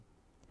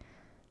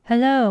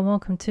Hello and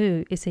welcome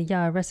to It's a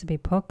Yaoi Recipe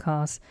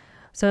podcast.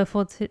 So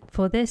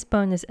for this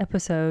bonus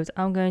episode,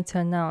 I'm going to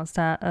announce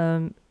that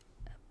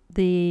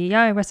the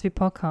Yaoi Recipe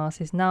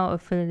podcast is now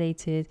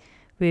affiliated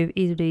with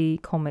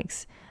Irodori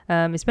Comics,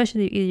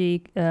 especially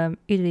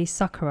Irodori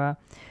Sakura.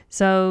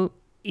 So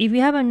if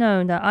you haven't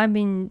known that I've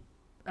been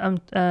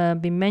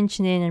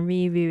mentioning and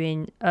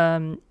reviewing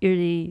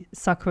Irodori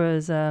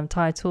Sakura's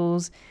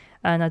titles,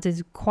 and I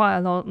did quite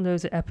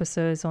loads of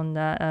episodes on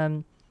that.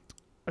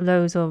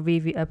 Loads of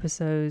review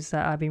episodes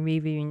that I've been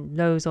reviewing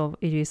loads of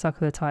Irodori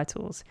Sakura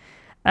titles,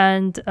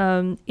 and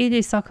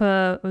Irodori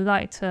Sakura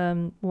liked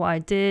what I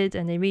did,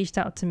 and they reached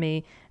out to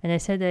me and they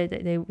said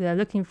they're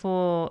looking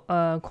for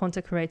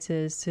content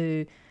creators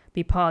to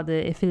be part of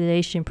the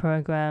affiliation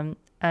program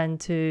and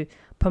to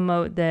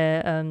promote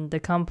their the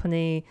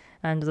company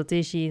and the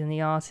dishes and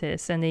the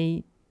artists, and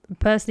they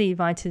personally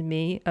invited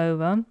me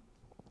over.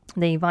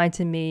 They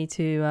invited me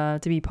to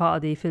be part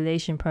of the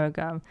affiliation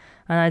program,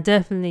 and I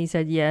definitely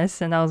said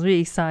yes, and I was really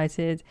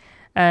excited.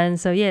 And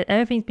so yeah,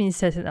 everything's been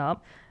set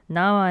up.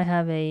 Now I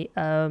have a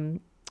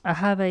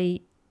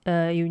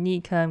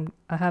unique I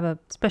have a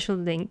special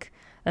link,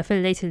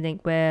 affiliated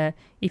link, where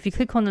if you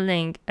click on the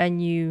link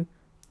and you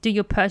do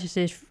your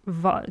purchases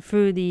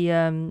through the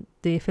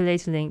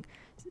affiliated link,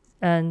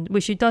 and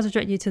which it does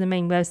direct you to the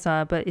main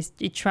website, but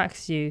it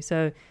tracks you.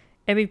 So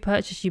every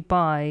purchase you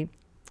buy,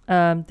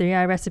 the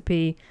AI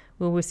recipe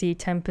will receive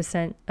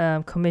 10%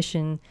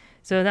 commission.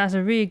 So that's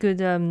a really good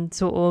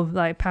sort of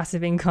like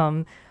passive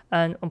income,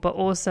 but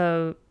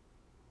also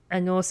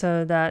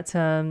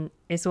that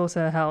it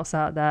also helps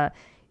out that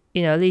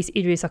at least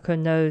Irodori Sakura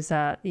knows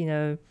that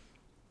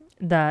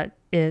that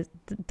it's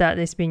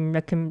been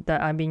that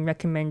I've been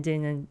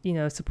recommending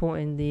and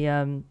supporting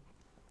the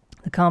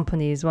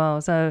company as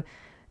well. So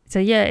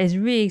yeah, it's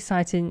really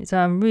exciting. So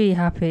I'm really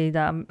happy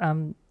that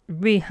I'm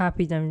really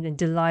happy and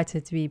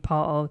delighted to be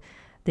part of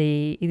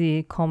the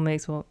Irodori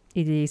Comics or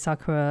Irodori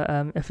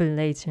Sakura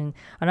affiliation,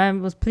 and I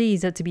was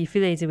pleased to be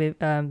affiliated with.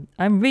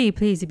 I'm really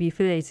pleased to be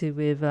affiliated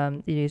with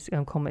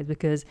Irodori Comics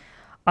because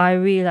I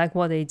really like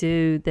what they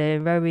do. They're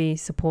very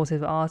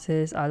supportive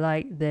artists. I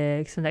like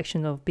their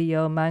selection of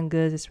BL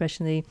mangas,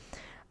 especially.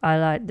 I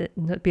like the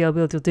BL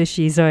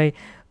Dodoshi. Sorry.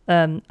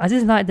 I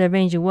just like their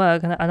range of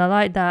work, and I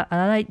like that,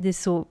 and I like this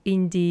sort of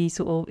indie,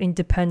 sort of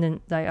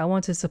independent. Like I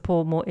want to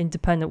support more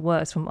independent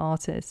works from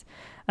artists,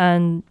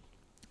 and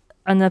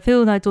I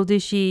feel like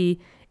Dodoshi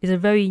is a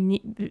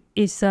very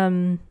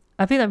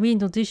I feel like reading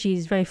Dodoshi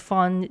is very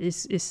fun.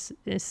 It's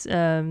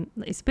a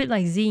bit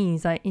like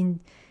zines, like in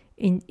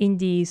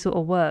indie sort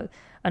of work,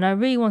 and I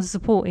really want to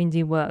support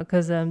indie work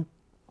because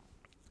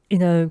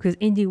because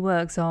indie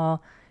works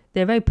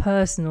they're very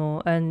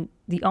personal, and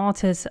the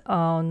artists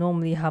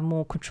normally have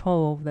more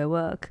control of their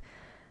work.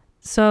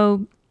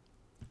 So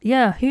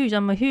yeah,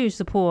 I'm a huge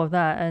supporter of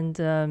that,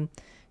 and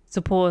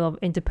support of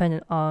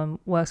independent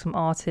works from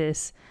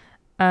artists.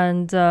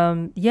 And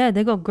yeah,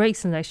 they got great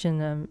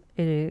selection,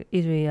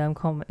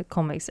 Irodori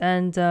Comics,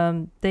 and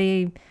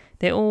they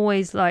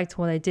always liked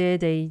what I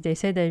did. They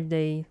said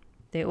they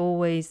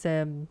always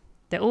want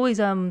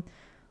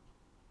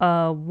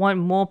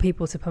more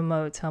people to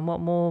promote and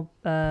want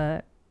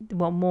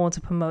more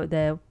to promote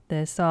their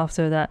stuff,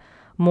 so that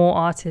more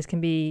artists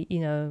can be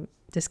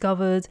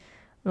discovered.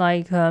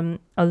 Like a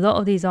lot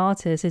of these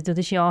artists, these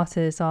Dodoshi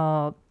artists,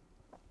 are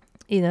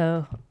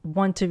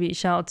want to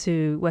reach out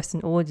to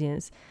Western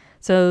audience.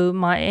 So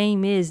my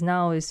aim is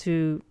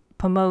to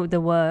promote the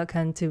work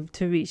and to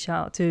reach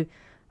out to,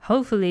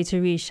 hopefully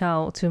to reach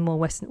out to more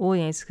Western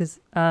audience, because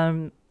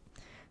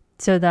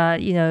so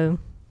that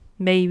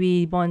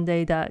maybe one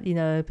day that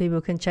people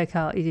can check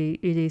out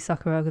Irodori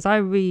Sakura, because I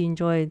really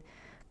enjoyed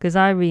it,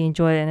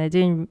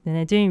 and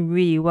they're doing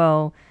really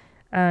well.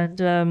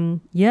 And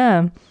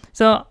yeah,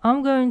 so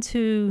I'm going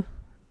to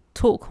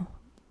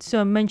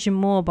mention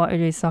more about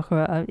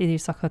Irodori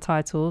Sakura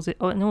titles,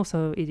 and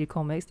also Irodori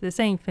Comics, the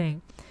same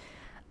thing.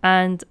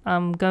 And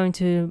I'm going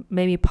to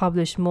maybe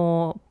post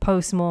more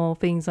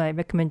things like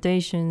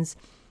recommendations,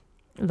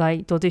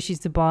 like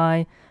Dodoshis to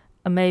buy,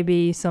 and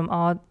maybe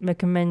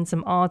recommend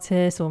some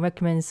artists, or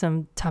recommend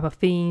some type of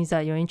themes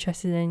that you're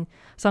interested in.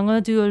 So I'm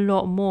going to do a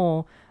lot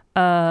more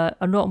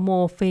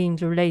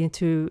themes related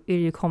to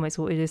Irodori Comics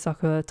or Irodori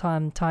Sakura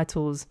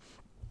titles.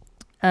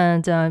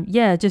 And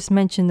yeah, just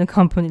mention the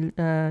company.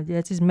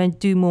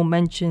 Do more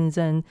mentions,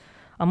 and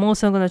I'm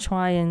also going to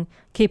try and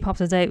keep up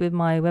to date with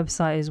my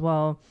website as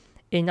well,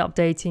 in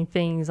updating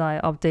things, like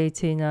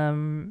updating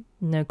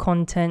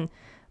content,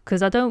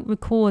 because I don't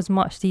record as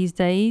much these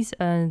days,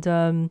 and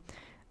I'm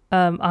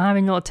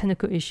having a lot of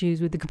technical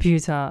issues with the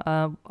computer.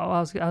 I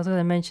was going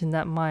to mention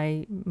that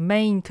my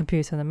main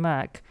computer, the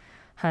Mac,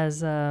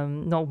 has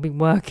not been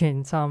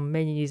working, so I'm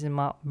mainly using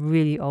my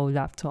really old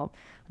laptop,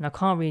 and I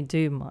can't really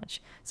do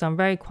much. So I'm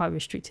quite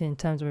restricted in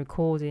terms of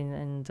recording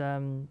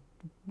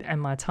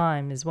and my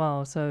time as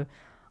well. So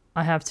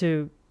I have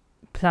to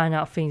plan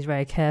out things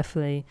very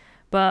carefully.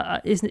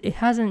 But it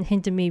hasn't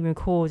hindered me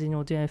recording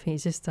or doing anything.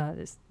 It's just that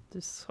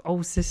this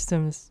old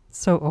system is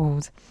so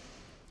old.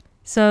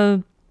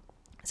 So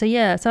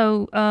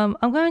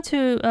I'm going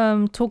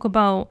to talk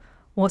about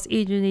what's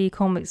Irodori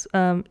Comics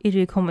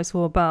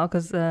all about,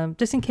 because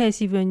just in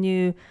case you're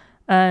new,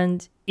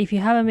 and if you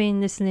haven't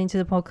been listening to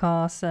the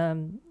podcast,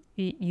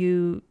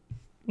 you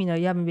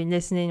haven't been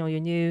listening or you're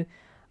new,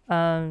 so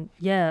I'm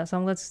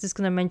just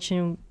going to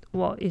mention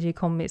what Irodori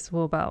Comics is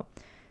all about.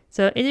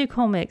 So Irodori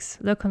Comics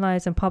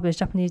localize and publish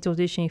Japanese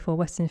doujinshi for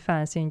Western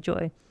fans to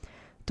enjoy.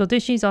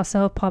 Doujinshis are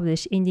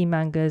self-published indie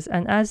mangas,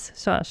 and as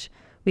such,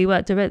 we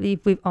work directly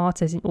with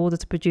artists in order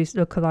to produce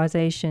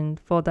localization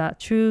for that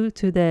true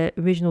to their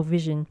original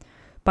vision.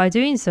 By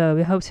doing so,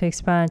 we hope to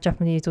expand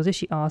Japanese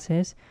doujinshi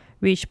artists'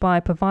 reach by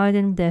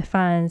providing their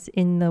fans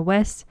in the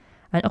West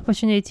an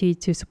opportunity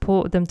to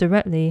support them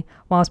directly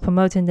whilst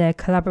promoting their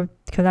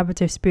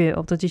collaborative spirit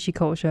of doujinshi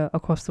culture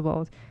across the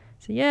world.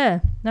 So yeah,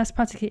 that's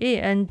practically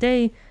it, and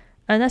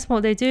that's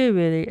what they do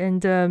really.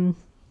 And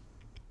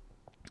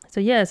that's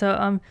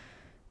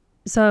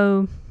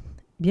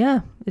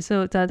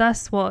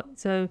what.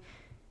 So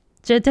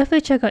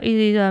definitely check out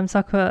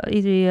Sakura or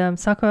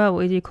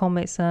Irodori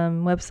Comics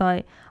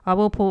website. I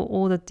will put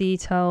all the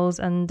details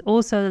and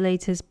also the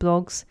latest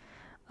blogs.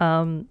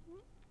 The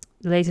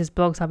latest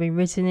blogs have been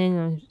written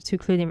in,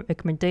 including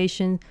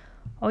recommendations.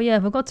 Oh yeah, I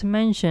forgot to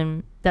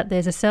mention that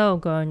there's a sale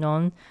going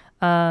on.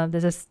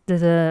 There's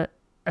a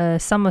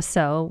summer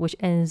sale which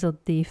ends on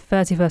the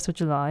 31st of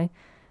July.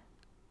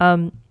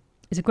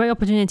 It's a great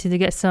opportunity to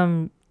get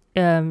some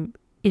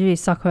Irodori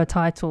Sakura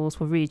titles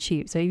for really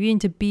cheap. So if you're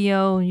into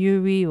BL,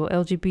 Yuri, or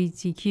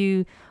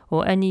LGBTQ,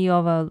 or any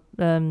other,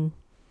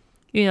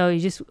 you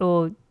just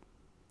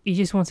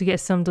want to get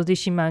some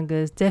doujinshi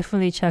mangas,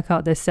 definitely check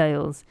out their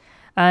sales.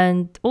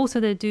 And also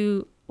they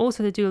do a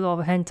lot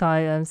of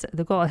hentai.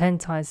 They've got a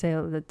hentai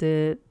sale that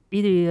the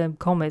Irodori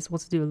Comics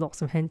also do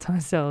lots of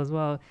hentai sale as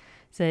well.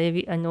 So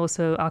and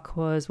also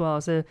Aqua as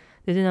well. So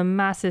they're doing a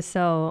massive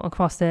sale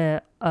across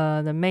their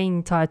the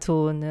main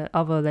title and the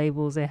other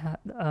labels they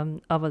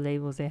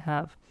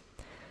have.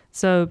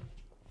 So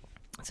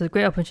it's a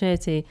great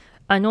opportunity.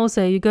 And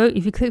also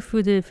if you click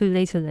through the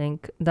later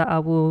link that I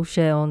will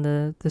share on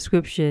the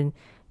description,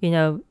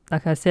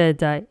 like I said,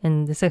 that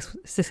in the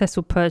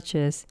successful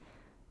purchase,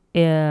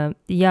 the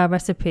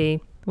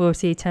recipe will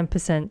receive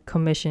 10%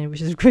 commission, which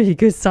is a pretty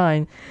good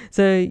sign.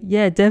 So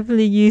yeah,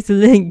 definitely use the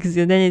links,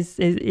 and then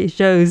it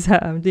shows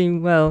that I'm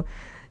doing well.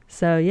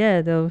 So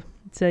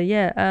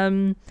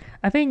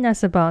I think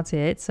that's about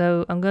it.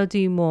 So I'm gonna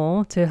do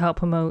more to help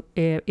promote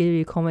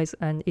Irodori Comics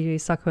and Irodori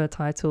Sakura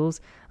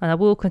titles, and I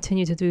will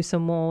continue to do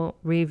some more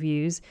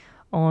reviews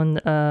on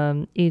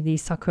Irodori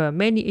Sakura,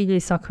 mainly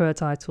Irodori Sakura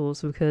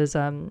titles, because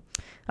I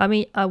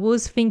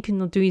was thinking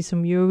of doing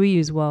some Yuri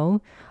as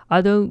well.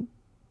 I don't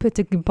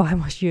particularly buy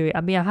much Yuri.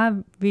 I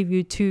have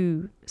reviewed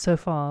 2 so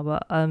far,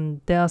 but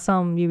there are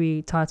some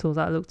Yuri titles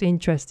that looked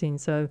interesting,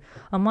 so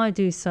I might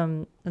do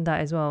some of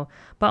that as well.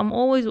 But I'm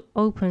always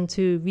open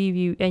to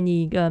review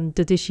any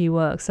doujinshi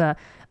works that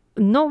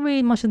not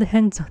really much of the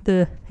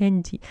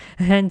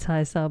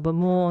hentai style, but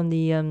more on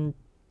the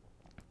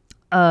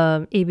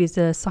if it's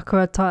the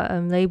Sakura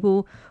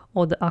label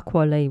or the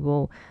Aqua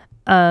label.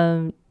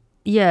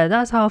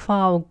 That's how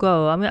far I'll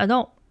go.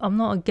 I'm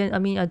not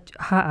against.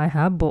 I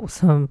have bought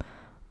some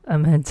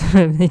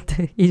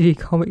Irodori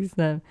Comics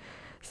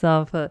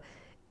stuff, but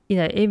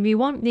if you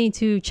want me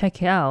to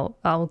check it out,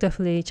 I'll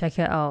definitely check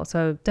it out.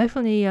 So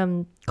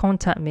definitely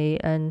contact me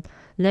and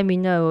let me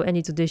know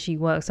any doujinshi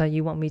works that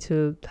you want me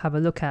to have a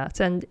look at,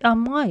 and I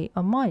might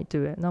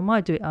do it. I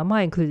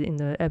might include it in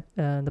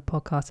the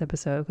podcast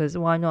episode, because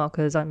why not?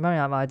 Because I'm running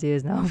out of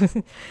ideas now.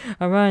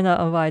 I'm running out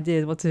of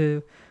ideas what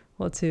to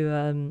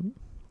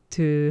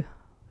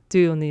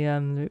do on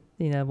the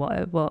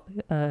what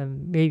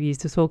reviews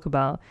to talk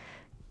about.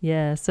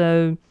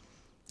 So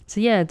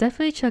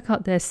definitely check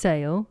out their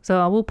sale. So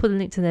I will put a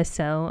link to their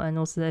sale and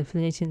also the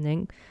affiliation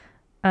link.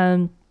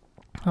 I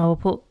will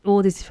put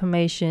all this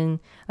information,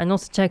 and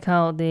also check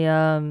out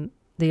the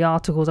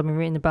articles I've been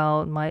written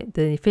about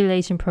the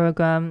affiliation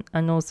program,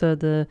 and also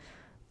the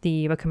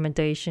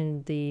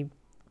recommendation, the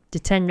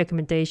 10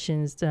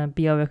 recommendations,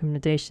 BL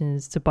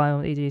recommendations to buy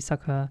on Irodori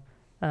Sakura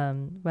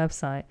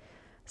website.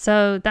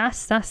 So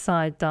that's that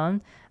side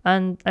done.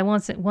 And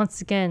once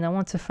again I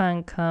want to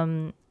thank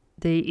the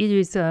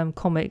Irodori's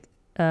comic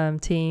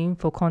team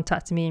for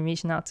contacting me and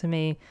reaching out to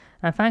me,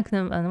 and thank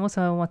them. And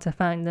also I want to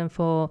thank them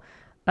for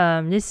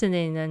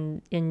listening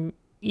and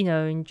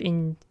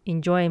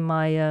enjoying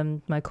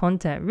my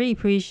content. Really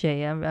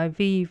appreciate it. I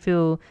really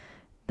feel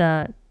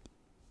that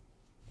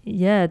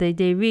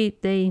they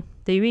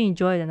really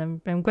enjoyed it,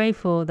 and I'm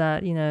grateful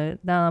that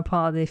now I'm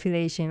part of the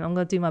affiliation. I'm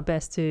gonna do my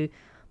best to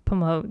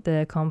promote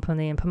their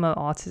company and promote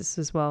artists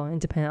as well,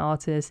 independent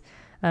artists,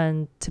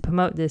 and to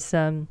promote this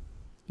to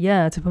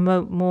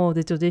promote more of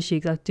the doujinshi,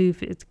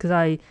 because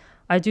I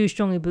do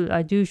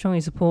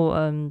strongly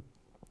support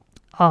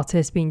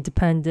artists being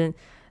independent.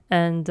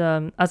 And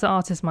as an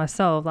artist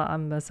myself, like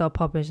I'm a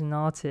self-publishing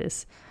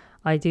artist,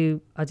 I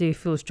do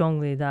feel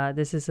strongly that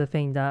this is a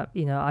thing that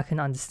I can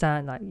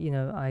understand,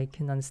 I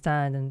can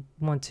understand and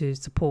want to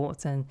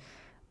support. And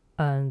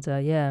And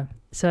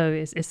so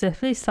it's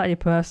definitely slightly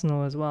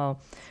personal as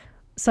well.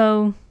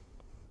 So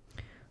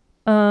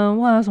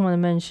what else I want to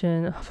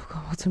mention? I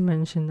forgot what to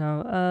mention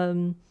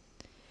now.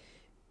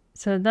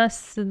 So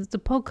that's the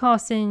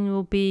podcasting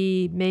will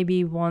be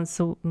maybe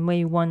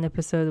maybe one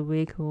episode a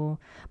week,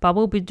 but I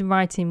will be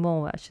writing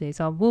more actually.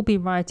 So I will be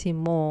writing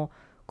more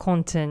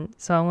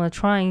content. So I'm gonna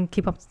try and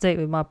keep up to date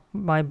with my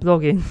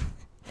blogging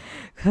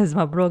because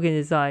my blogging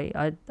is like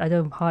I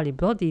don't hardly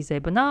blog these days.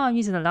 But now I'm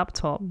using a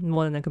laptop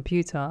more than a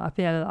computer. I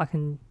think I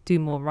can do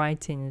more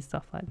writing and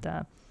stuff like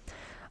that.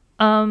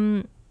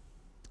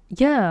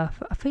 Yeah,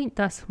 I think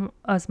that's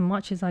as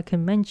much as I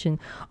can mention.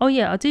 Oh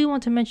yeah, I do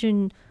want to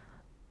mention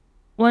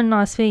one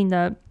last thing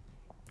that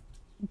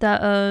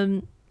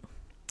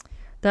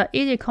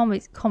Idiot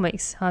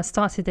Comics has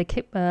started a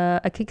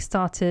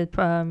Kickstarter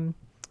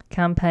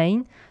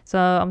campaign. So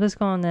I'm just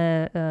going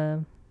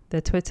on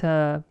the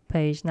Twitter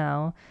page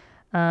now.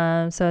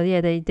 So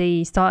yeah,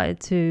 they started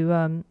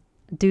to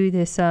do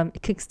this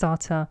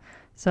Kickstarter.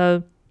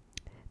 So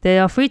they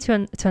are free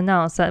to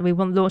announce that we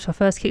want to launch our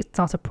first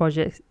Kickstarter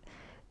project.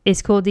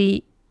 It's called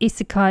the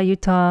Isekai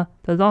Yuta,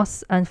 the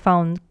Lost and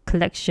Found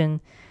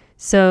Collection.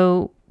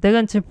 So they're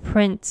going to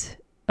print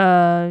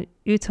Yuta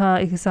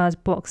Isekai's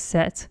box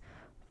set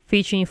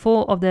featuring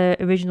 4 of the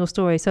original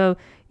stories. So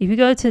if you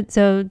go to,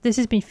 so this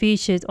has been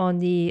featured on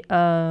the,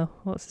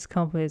 what's this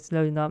company it's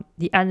loading up?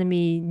 The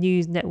Anime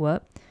News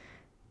Network.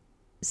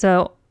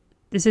 So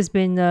this has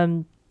been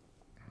announced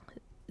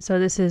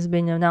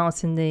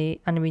in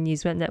the Anime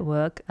News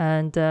Network,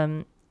 and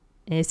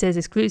it says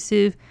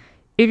exclusive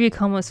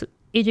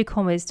Irodori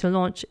Comics to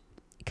launch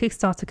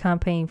Kickstarter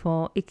campaign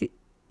for Isekai.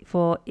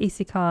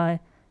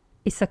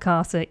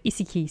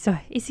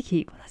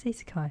 Iseki. What did I say?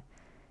 Isekai.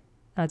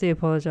 I do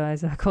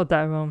apologize. I got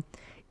that wrong.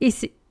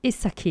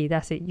 Iseki.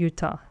 That's it.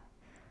 Yuta.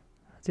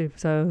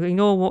 So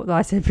ignore what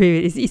I said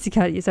previously. It's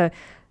Isekai. So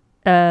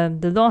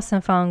the Lost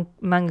and Found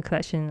manga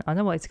collection. I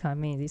know what Isekai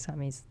means. Isekai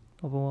means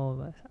overall,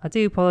 but I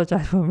do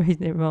apologize for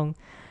reading it wrong.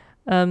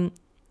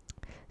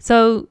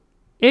 So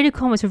Irodori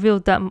Comics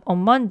revealed that on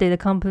Monday the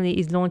company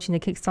is launching a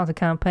Kickstarter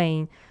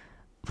campaign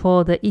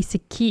for the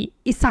Iseki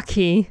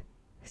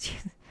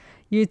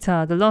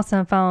Yuta, the Lost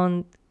and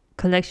Found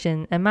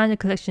collection, a manga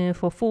collection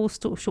for 4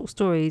 short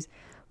stories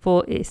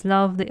for its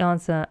Love the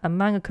Answer, a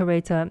manga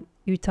creator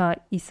Yuta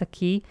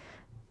Iseki.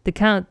 The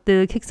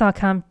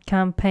Kickstarter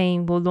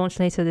campaign will launch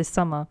later this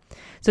summer.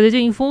 So they're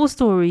doing 4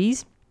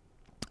 short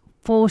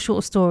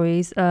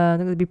stories. They're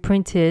going to be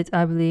printed,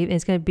 I believe.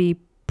 It's going to be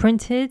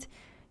printed.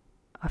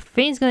 I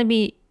think it's going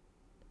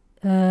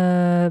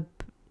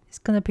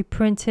to be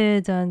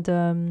printed and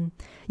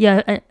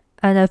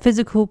and a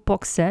physical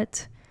box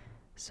set.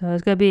 So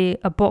it's going to be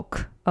a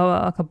box,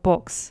 a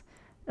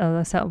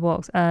set of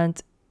box,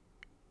 and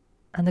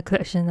the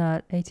collection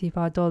at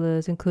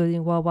 $85,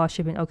 including worldwide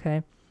shipping.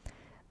 Okay.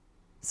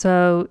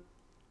 So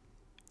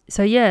I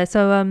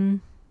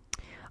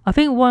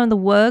think one of the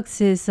works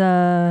is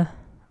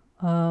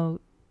Minakun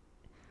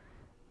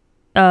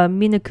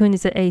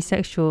is an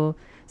asexual.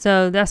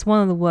 So that's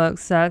one of the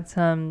works that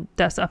I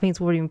think it's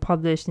already been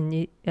published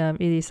in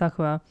Iri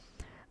Sakura.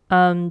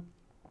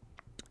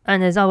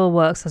 And there's other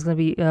works that's going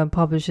to be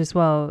published as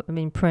well,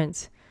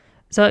 print.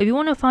 So if you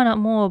want to find out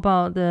more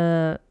about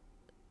the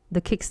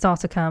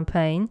Kickstarter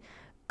campaign,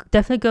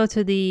 definitely go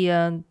to the,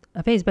 I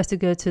think it's best to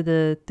go to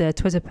their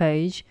Twitter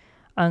page.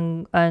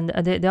 And there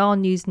are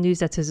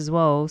newsletters as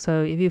well.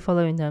 So if you're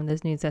following them, there's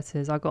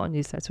newsletters. I got a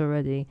newsletter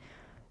already.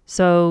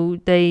 So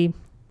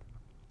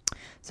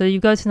you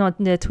go to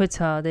their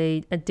Twitter,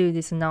 they do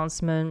this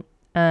announcement,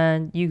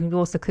 and you can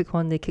also click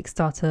on the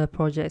Kickstarter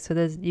project. So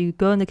you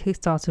go on the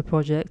Kickstarter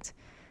project,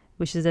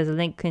 there's a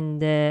link in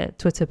their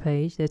Twitter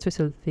page, their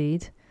Twitter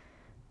feed.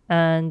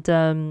 And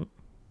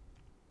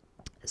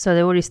so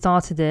they already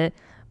started it,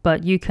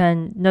 but you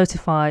can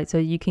notify, so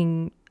you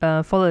can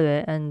follow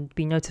it and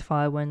be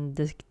notified when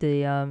the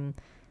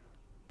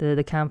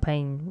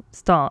campaign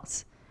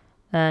starts.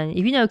 And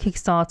if you know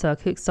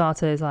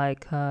Kickstarter is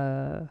like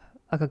a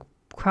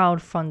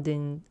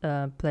crowdfunding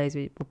place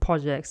for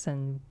projects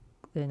and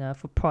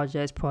for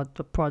projects,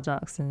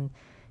 products and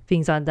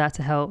things like that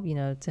to help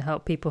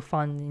people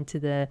fund into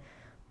their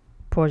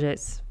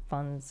projects,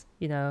 funds,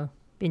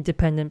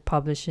 independent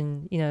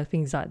publishing,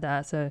 things like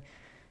that. So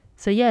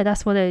yeah,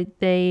 that's what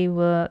they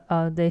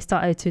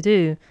started to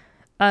do.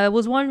 I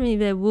was wondering if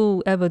they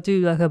will ever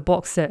do like a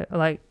box set,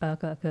 like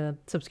a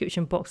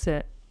subscription box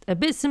set, a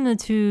bit similar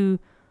to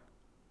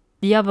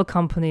the other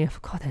company. I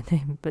forgot their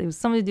name, but it was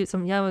something to do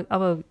some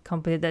other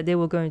company that they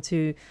were going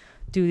to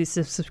do this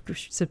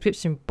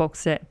subscription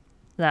box set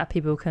that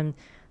people can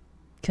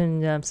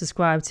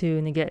subscribe to,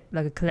 and they get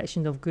like a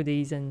collection of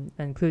goodies and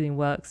including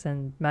works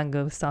and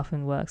manga stuff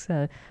and works.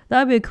 So that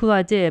would be a cool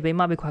idea, but it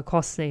might be quite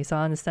costly. So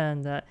I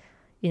understand that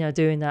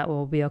doing that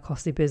will be a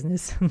costly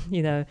business.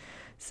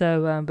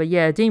 So but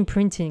yeah, doing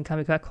printing can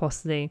be quite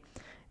costly.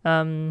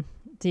 So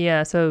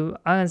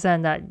I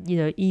understand that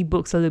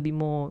ebooks are a little bit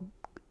more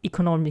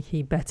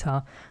economically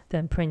better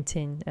than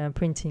printing.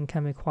 Printing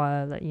can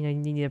require you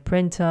need a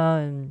printer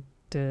and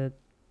the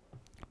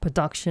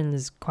production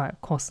is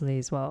quite costly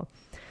as well.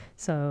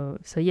 So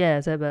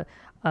yeah. But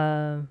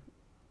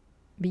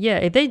yeah,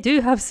 if they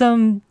do have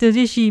some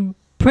dojishi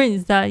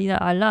prints that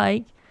I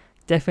like,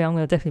 I'm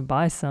gonna definitely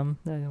buy some.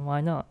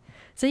 Why not?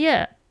 So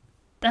yeah,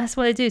 that's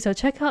what they do. So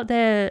check out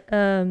their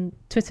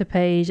Twitter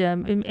page.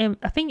 And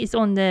I think it's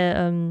on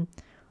their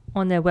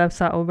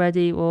website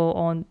already,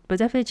 but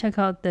definitely check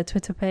out their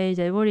Twitter page.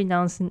 They already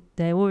announced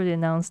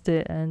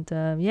it, and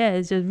yeah,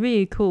 it's just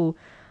really cool.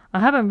 I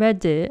haven't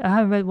read it. I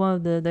haven't read one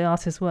of the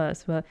artist's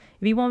works, but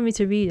if you want me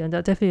to read it,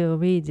 I definitely will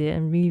read it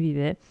and review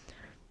it.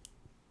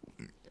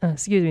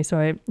 Excuse me,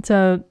 sorry.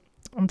 So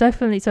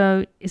it's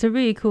a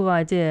really cool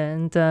idea,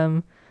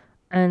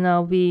 and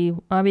I'll be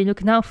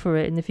looking out for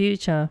it in the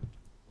future.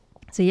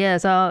 So yeah,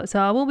 so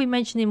I will be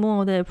mentioning more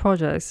of their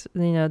projects,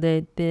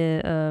 their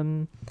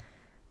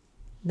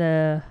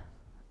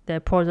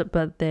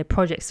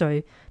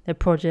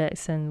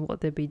projects and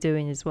what they'll be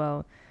doing as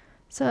well.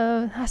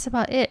 So that's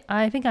about it.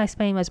 I think I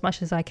explained as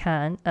much as I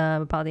can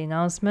about the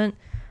announcement,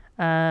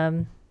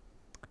 the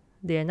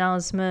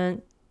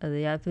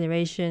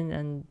affiliation,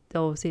 and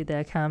obviously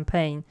their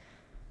campaign.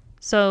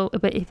 So,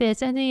 but if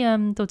there's any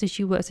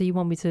dojishi works that you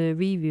want me to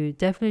review,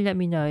 definitely let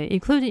me know,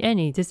 including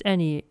any.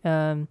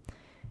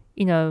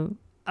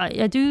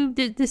 I do,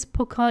 this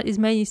podcast is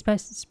mainly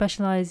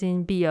specialized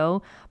in BL,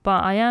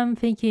 but I am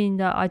thinking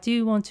that I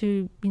do want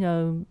to,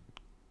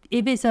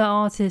 if it's an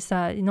artist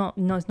that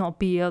it's not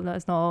BL,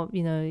 that's not,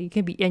 it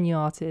can be any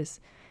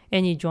artist,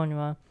 any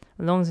genre,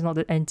 as long as it's not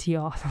the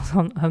NTR.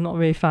 I'm not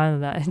really a fan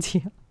of that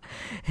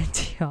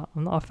NTR.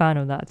 I'm not a fan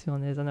of that, to be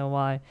honest. I don't know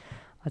why.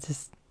 I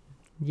just,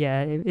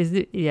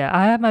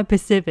 I have my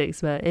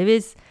specifics, but if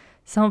it's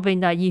something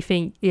that you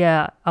think,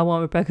 I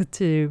want Rebecca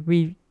to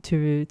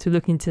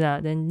look into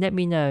that, then let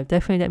me know.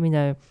 Definitely let me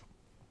know,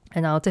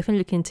 and I'll definitely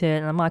look into it,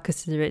 and I might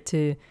consider it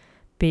to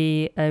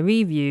be a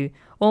review,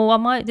 or I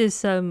might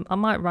just I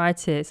might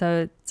write it.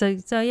 So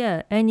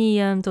yeah, any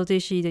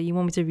dojishi that you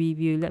want me to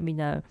review, let me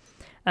know,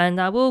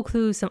 and I will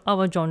include some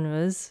other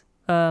genres,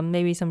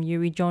 maybe some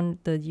Yuri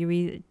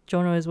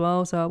genre as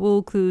well. So I will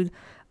include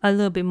a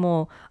little bit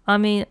more. I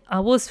mean,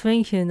 I was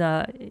thinking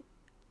that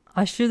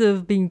I should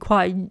have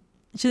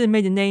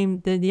made the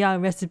name, the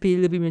recipe a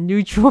little bit more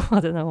neutral. I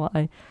don't know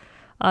why.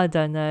 I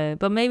don't know.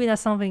 But maybe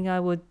that's something I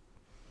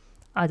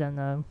don't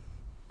know.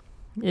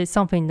 It's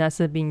something that's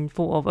been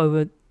thought of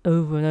over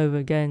and over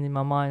again in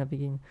my mind. I'm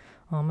thinking,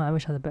 oh man, I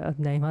wish I had a better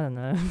name. I don't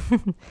know.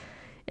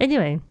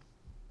 Anyway,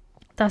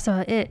 that's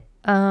about it.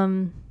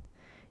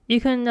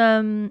 You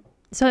can,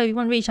 so if you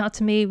want to reach out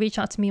to me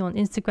on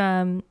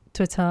Instagram,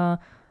 Twitter.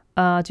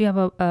 Do you have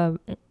a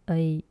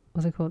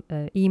what's it called,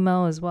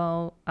 email as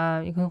well?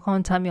 You can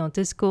contact me on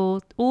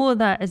Discord. All of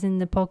that is in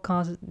the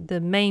podcast, the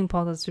main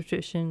podcast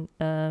description,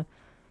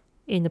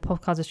 in the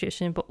podcast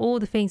description. But all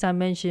the things I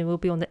mentioned will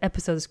be on the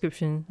episode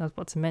description. I was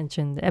about to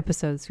mention the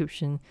episode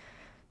description.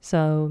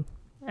 So,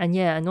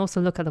 and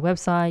also look at the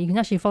website. You can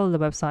actually follow the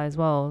website as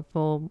well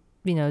for,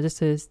 just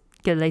to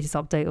get the latest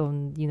update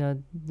on,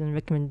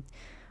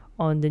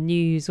 on the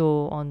news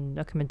or on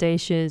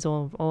recommendations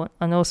or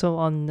and also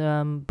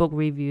on book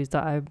reviews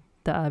that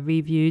I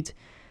reviewed.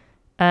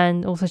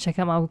 And also check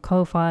out my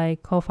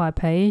Ko-Fi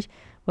page,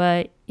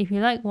 where if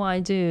you like what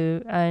I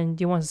do and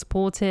you want to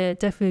support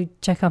it, definitely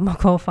check out my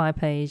Ko-Fi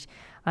page.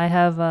 I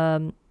have,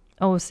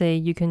 obviously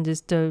you can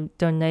just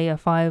donate a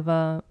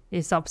 $5.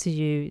 It's up to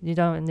you.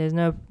 There's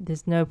no,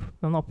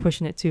 I'm not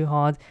pushing it too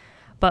hard.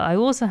 But I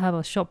also have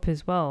a shop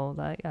as well.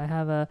 Like I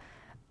have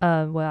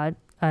where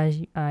I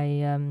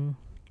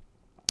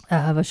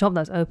have a shop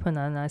that's open,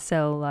 and I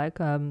sell like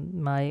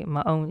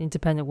my own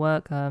independent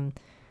work.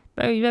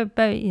 Very, very,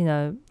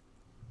 very,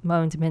 my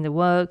own independent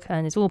work,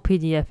 and it's all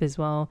PDF as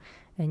well,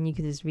 and you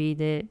can just read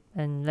it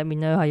and let me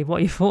know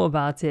what you thought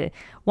about it.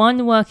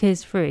 One work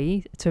is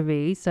free to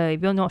read, so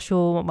if you're not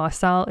sure what my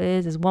style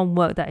is, there's one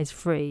work that is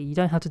free. You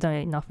don't have to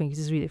donate nothing, you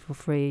can just read it for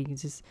free.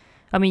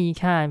 You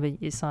can, but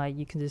it's like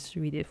you can just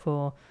read it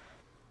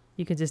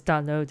you can just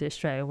download it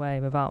straight away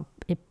without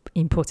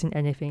inputting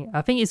anything.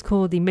 I think it's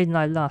called the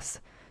Midnight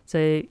Lust. So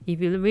if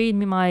you read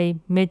my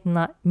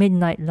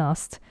Midnight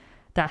Lust,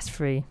 that's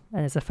free,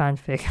 and it's a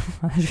fanfic.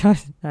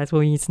 That's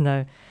all you need to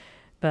know.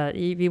 But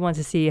if you want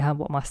to see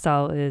what my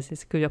style is,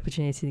 it's a good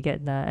opportunity to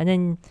get that. And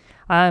then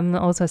I'm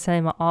also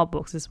selling my art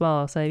books as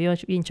well. So if you're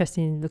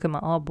interested in looking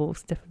at my art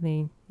books,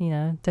 definitely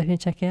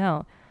check it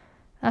out.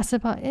 That's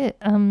about it.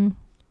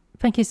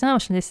 Thank you so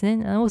much for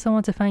listening. And I also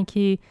want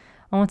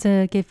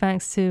to give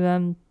thanks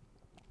to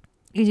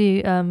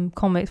Idu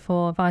Comics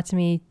for inviting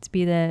me to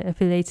be their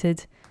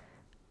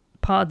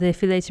part of the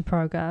affiliated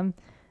program.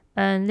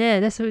 And yeah,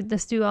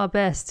 let's do our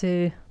best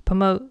to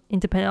promote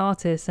independent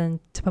artists and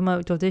to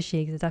promote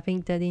dojishi, because I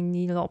think that they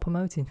need a lot of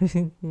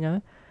promoting.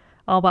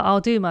 But I'll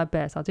do my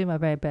best. I'll do my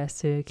very best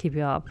to keep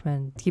it up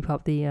and keep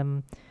up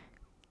the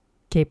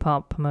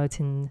K-pop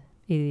promoting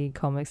Idu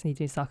Comics and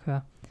Idu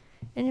Sakura.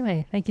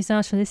 Anyway, thank you so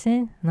much for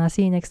listening, and I'll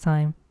see you next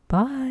time.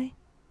 Bye.